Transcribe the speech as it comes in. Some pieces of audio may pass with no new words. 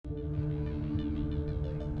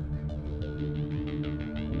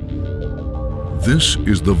This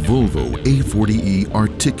is the Volvo A40E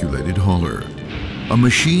articulated hauler, a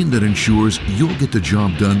machine that ensures you'll get the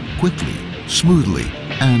job done quickly, smoothly,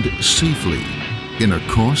 and safely in a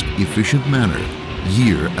cost-efficient manner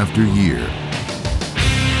year after year.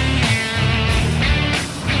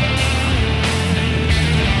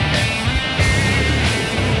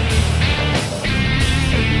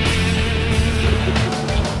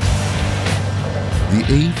 The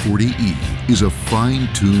A40E is a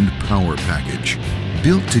fine-tuned power package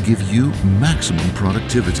built to give you maximum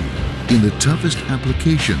productivity in the toughest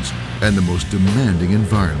applications and the most demanding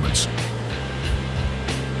environments.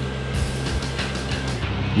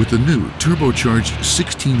 With the new turbocharged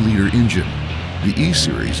 16-liter engine, the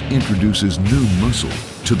E-Series introduces new muscle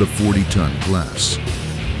to the 40-ton class.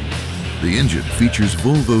 The engine features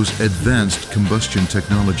Volvo's advanced combustion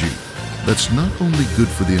technology that's not only good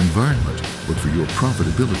for the environment, but for your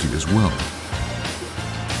profitability as well.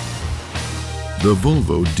 The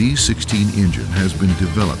Volvo D16 engine has been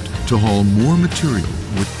developed to haul more material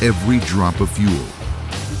with every drop of fuel.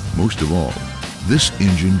 Most of all, this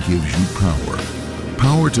engine gives you power.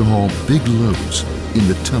 Power to haul big loads in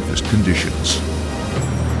the toughest conditions.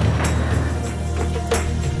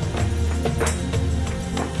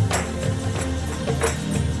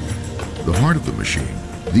 The heart of the machine,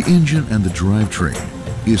 the engine and the drivetrain,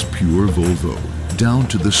 is pure Volvo, down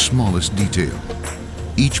to the smallest detail.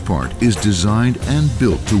 Each part is designed and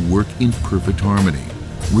built to work in perfect harmony,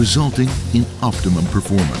 resulting in optimum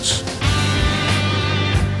performance.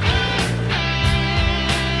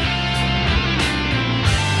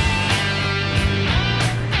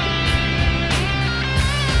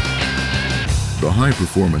 The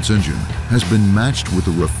high-performance engine has been matched with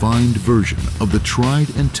a refined version of the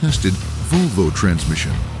tried and tested Volvo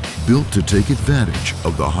transmission, built to take advantage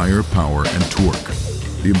of the higher power and torque.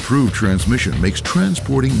 The improved transmission makes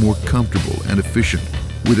transporting more comfortable and efficient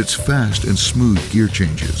with its fast and smooth gear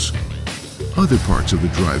changes. Other parts of the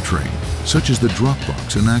drivetrain, such as the drop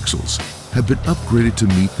box and axles, have been upgraded to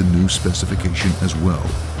meet the new specification as well.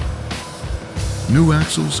 New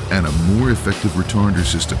axles and a more effective retarder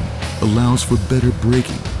system allows for better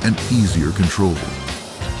braking and easier control.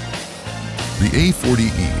 The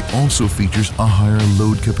A40E also features a higher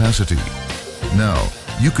load capacity. Now,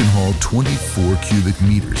 you can haul 24 cubic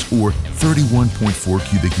meters or 31.4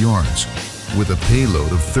 cubic yards with a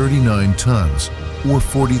payload of 39 tons or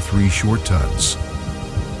 43 short tons.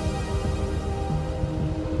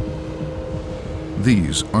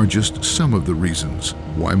 These are just some of the reasons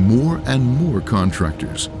why more and more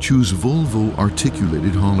contractors choose Volvo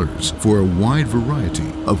articulated haulers for a wide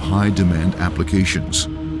variety of high-demand applications.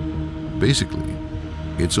 Basically,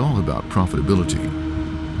 it's all about profitability,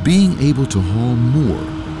 being able to haul more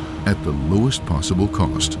at the lowest possible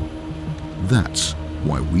cost. That's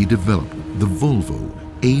why we developed the Volvo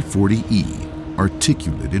A40E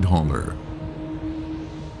articulated hauler.